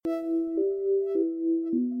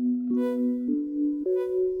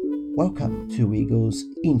Welcome to WIGO's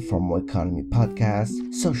Informal Economy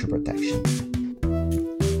podcast, Social Protection.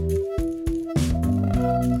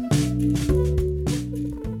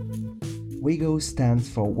 WIGO stands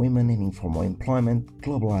for Women in Informal Employment,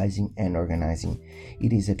 Globalizing and Organizing.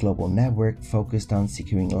 It is a global network focused on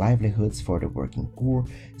securing livelihoods for the working poor,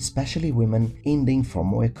 especially women in the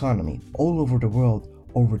informal economy. All over the world,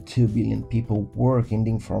 over 2 billion people work in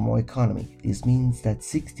the informal economy. This means that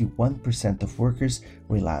 61% of workers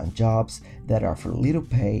rely on jobs that offer little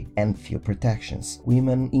pay and few protections.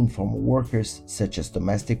 Women informal workers, such as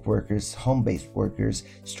domestic workers, home-based workers,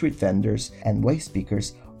 street vendors, and waste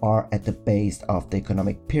pickers, are at the base of the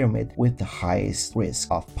economic pyramid with the highest risk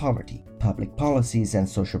of poverty. Public policies and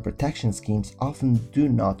social protection schemes often do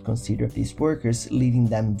not consider these workers, leaving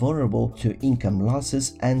them vulnerable to income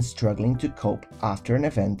losses and struggling to cope after an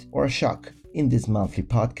event or a shock. In this monthly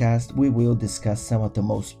podcast, we will discuss some of the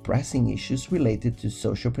most pressing issues related to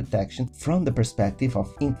social protection from the perspective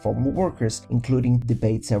of informal workers, including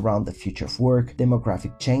debates around the future of work,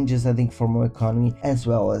 demographic changes at the informal economy, as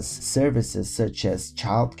well as services such as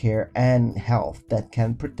childcare and health that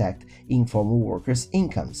can protect informal workers'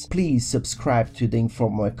 incomes. Please subscribe to the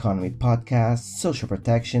Informal Economy podcast, Social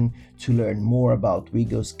Protection, to learn more about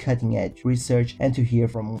WIGO's cutting-edge research and to hear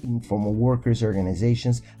from informal workers'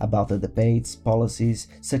 organizations about the debates, policies,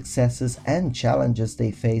 successes, and challenges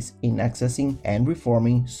they face in accessing and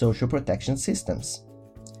reforming social protection systems.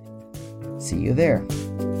 See you there!